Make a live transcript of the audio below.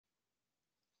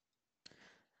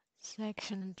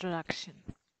Section Introduction.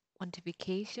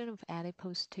 Quantification of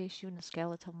adipose tissue and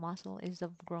skeletal muscle is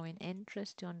of growing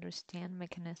interest to understand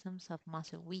mechanisms of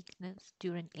muscle weakness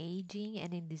during aging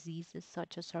and in diseases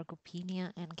such as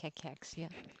sarcopenia and cachexia.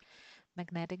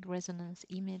 Magnetic resonance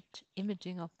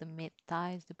imaging of the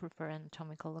mid-thigh is the preferred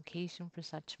anatomical location for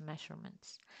such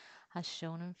measurements, as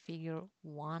shown in Figure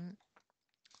 1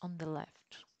 on the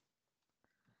left.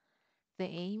 The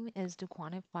aim is to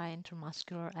quantify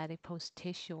intramuscular adipose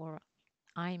tissue or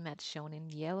IMAT shown in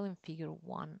yellow in Figure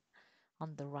 1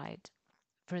 on the right.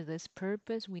 For this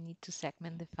purpose, we need to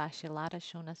segment the fascia lata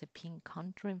shown as a pink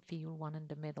contour in Figure 1 in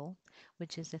the middle,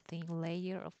 which is a thin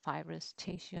layer of fibrous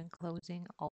tissue enclosing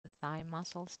all the thigh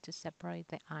muscles to separate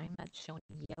the IMAT shown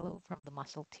in yellow from the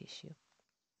muscle tissue.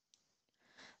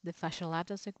 The fascia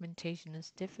lata segmentation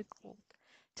is difficult,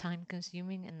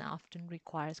 time-consuming, and often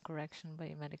requires correction by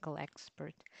a medical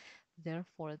expert.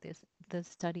 Therefore, this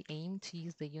study aimed to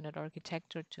use the unit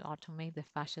architecture to automate the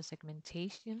fascia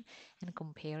segmentation and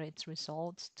compare its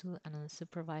results to an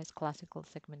unsupervised classical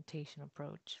segmentation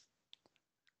approach.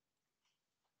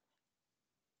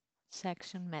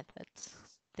 Section Methods.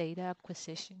 Data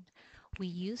acquisition. We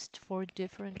used 4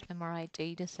 different MRI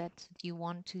datasets,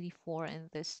 D1 to D4 in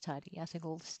this study. As a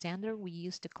gold standard, we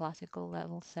used the classical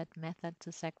level set method to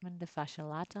segment the fascia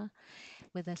lata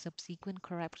with a subsequent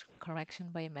correction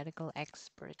by a medical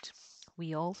expert.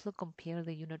 We also compare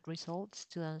the unit results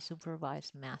to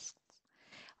unsupervised masks,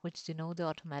 which denote the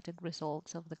automatic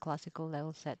results of the classical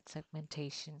level set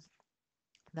segmentation.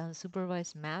 The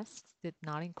unsupervised masks did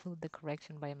not include the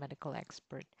correction by a medical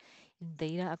expert. In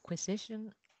data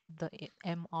acquisition, the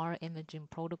MR imaging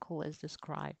protocol is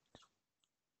described.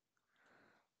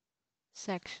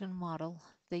 Section Model.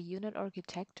 The unit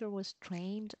architecture was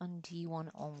trained on D1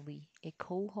 only. A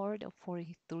cohort of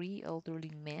 43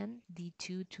 elderly men,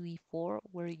 D2 to D4,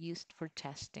 were used for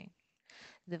testing.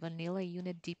 The vanilla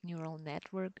unit deep neural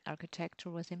network architecture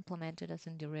was implemented as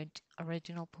in the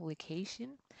original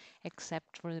publication,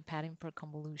 except for the padding per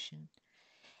convolution.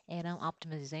 Atom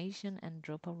optimization and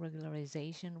dropout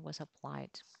regularization was applied.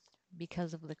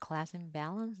 Because of the class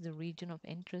imbalance, the region of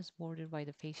interest bordered by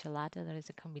the fascia lata, that is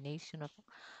a combination of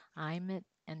IMED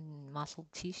and muscle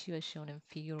tissue as shown in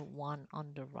Figure 1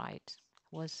 on the right,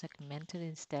 was segmented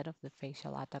instead of the fascia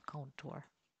lata contour.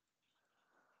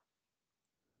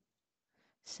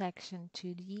 Section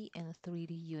 2D and 3D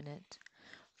unit.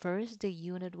 First, the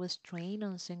unit was trained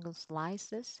on single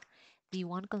slices. The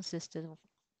one consisted of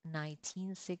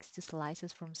 1960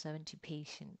 slices from 70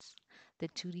 patients. The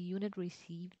 2D unit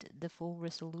received the full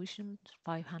resolution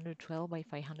 512 by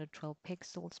 512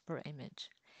 pixels per image.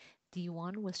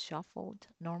 D1 was shuffled,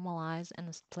 normalized,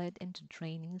 and split into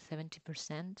training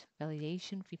 70%,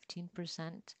 validation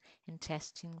 15%, and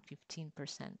testing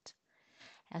 15%.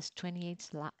 As 28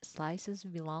 slices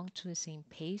belong to the same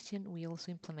patient, we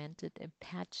also implemented a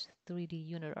patch 3D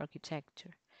unit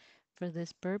architecture. For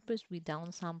this purpose, we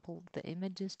downsampled the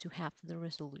images to half the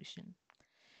resolution.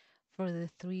 For the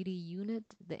 3D unit,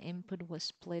 the input was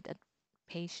split at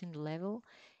patient level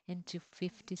into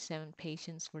 57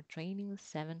 patients for training,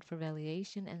 7 for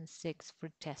validation, and 6 for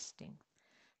testing.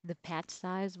 The patch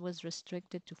size was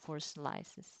restricted to 4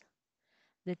 slices.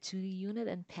 The 2D unit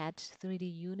and patch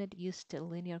 3D unit used a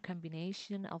linear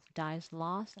combination of dice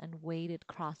loss and weighted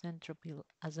cross entropy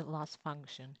as a loss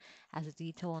function, as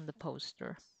detailed on the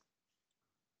poster.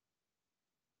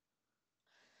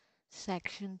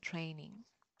 Section Training.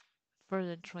 For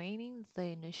the training, the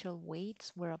initial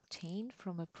weights were obtained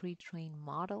from a pre-trained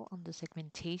model on the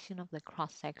segmentation of the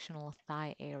cross-sectional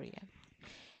thigh area.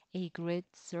 A grid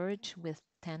search with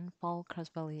 10-fold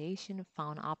cross-validation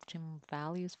found optimum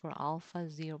values for alpha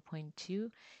 0.2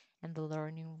 and the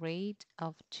learning rate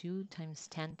of 2 times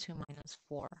 10 to minus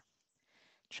 4.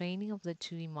 Training of the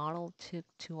 2D model took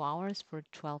 2 hours for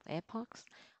 12 epochs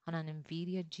on an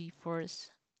NVIDIA GeForce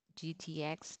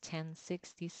GTX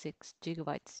 1066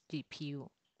 GB GPU.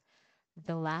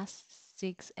 The last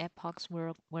 6 epochs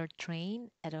were trained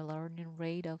at a learning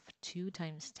rate of 2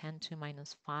 times 10 to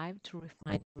minus 5 to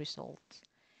refine the results.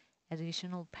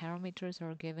 Additional parameters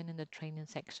are given in the training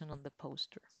section of the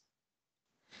poster.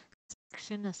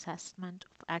 Section Assessment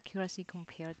of Accuracy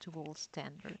compared to gold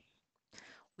standard.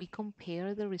 We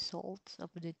compare the results of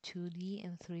the 2D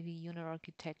and 3D unit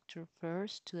architecture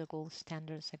first to the gold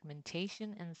standard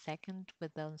segmentation and second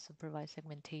with the unsupervised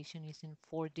segmentation using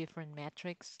 4 different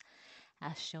metrics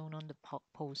as shown on the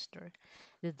poster.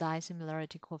 The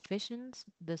dissimilarity coefficients,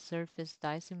 the surface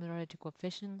dissimilarity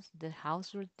coefficients, the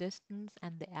Hausdorff distance,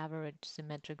 and the average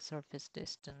symmetric surface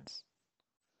distance.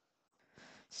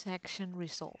 Section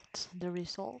results. The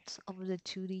results of the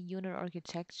 2D unit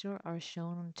architecture are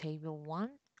shown on Table 1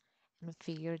 and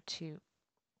Figure 2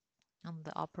 on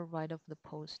the upper right of the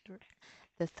poster.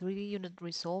 The 3D unit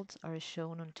results are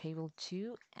shown on Table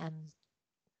 2 and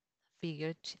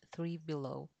Figure 3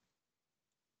 below.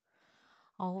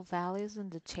 All values in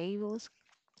the tables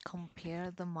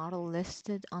compare the model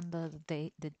listed on the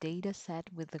data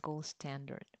set with the gold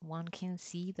standard. One can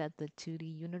see that the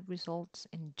 2D unit results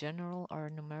in general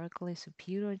are numerically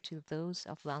superior to those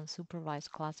of the unsupervised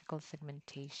classical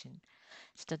segmentation.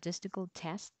 Statistical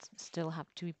tests still have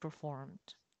to be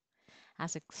performed.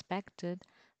 As expected,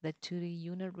 the 2D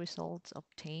unit results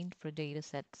obtained for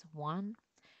datasets 1,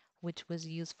 which was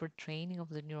used for training of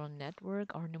the neural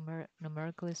network, are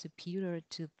numerically superior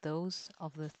to those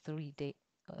of the three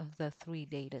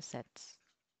data sets.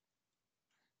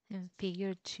 In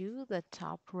Figure 2, the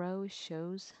top row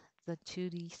shows the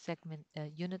 2D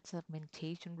unit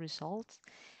segmentation results,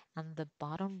 and the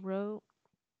bottom row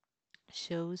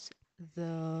shows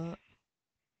the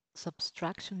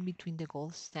subtraction between the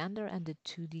gold standard and the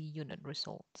 2D unit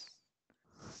results.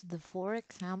 The four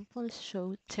examples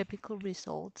show typical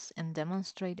results and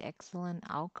demonstrate excellent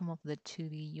outcome of the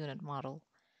 2D unit model.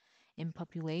 In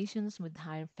populations with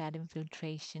higher fat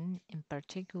infiltration, in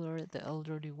particular the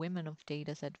elderly women of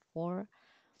dataset 4,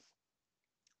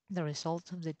 the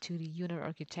results of the 2D unit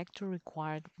architecture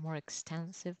required more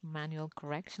extensive manual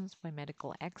corrections by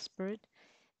medical experts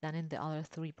than in the other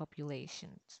three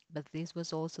populations, but this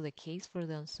was also the case for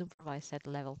the unsupervised set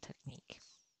level technique.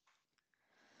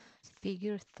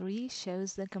 Figure 3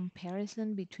 shows the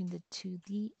comparison between the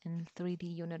 2D and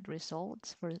 3D unit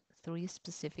results for three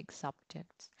specific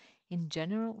subjects. In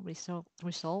general,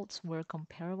 results were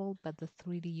comparable, but the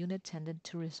 3D unit tended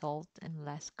to result in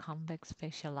less convex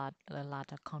fascia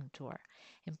lata contour,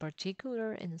 in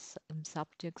particular in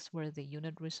subjects where the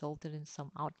unit resulted in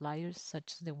some outliers,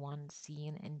 such as the one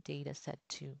seen in dataset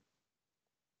 2.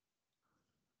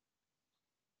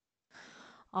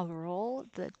 Overall,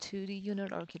 the 2D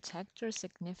unit architecture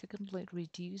significantly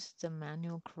reduced the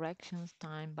manual corrections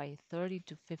time by 30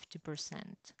 to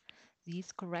 50%.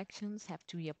 These corrections have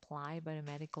to be applied by a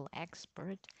medical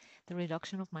expert. The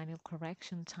reduction of manual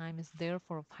correction time is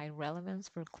therefore of high relevance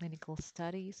for clinical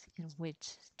studies in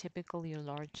which typically a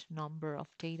large number of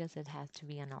data that has to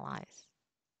be analyzed.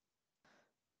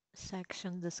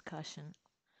 Section discussion.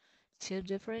 Two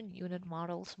different unit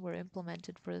models were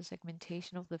implemented for the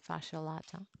segmentation of the fascia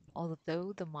lata.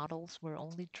 Although the models were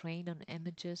only trained on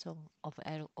images of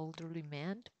elderly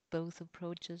men, both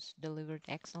approaches delivered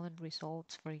excellent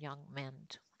results for young men,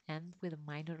 and with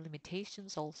minor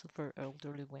limitations also for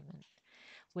elderly women,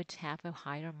 which have a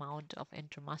higher amount of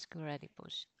intramuscular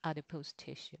adipose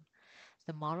tissue.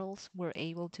 The models were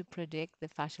able to predict the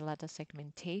fascia lata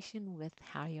segmentation with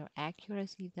higher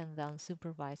accuracy than the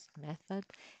unsupervised method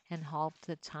and halved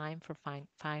the time for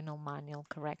final manual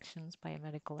corrections by a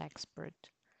medical expert.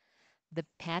 The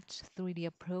patch 3D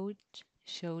approach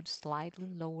showed slightly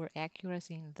lower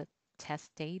accuracy in the test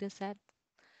dataset,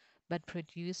 but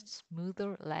produced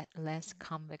smoother, less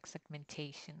convex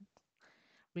segmentation.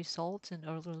 Results in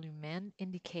elderly men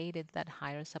indicated that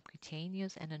higher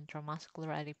subcutaneous and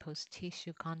intramuscular adipose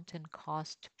tissue content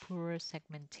caused poorer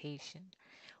segmentation.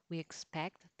 We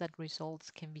expect that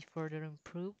results can be further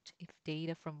improved if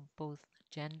data from both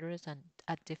genders and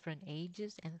at different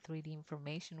ages and 3D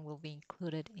information will be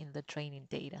included in the training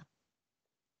data.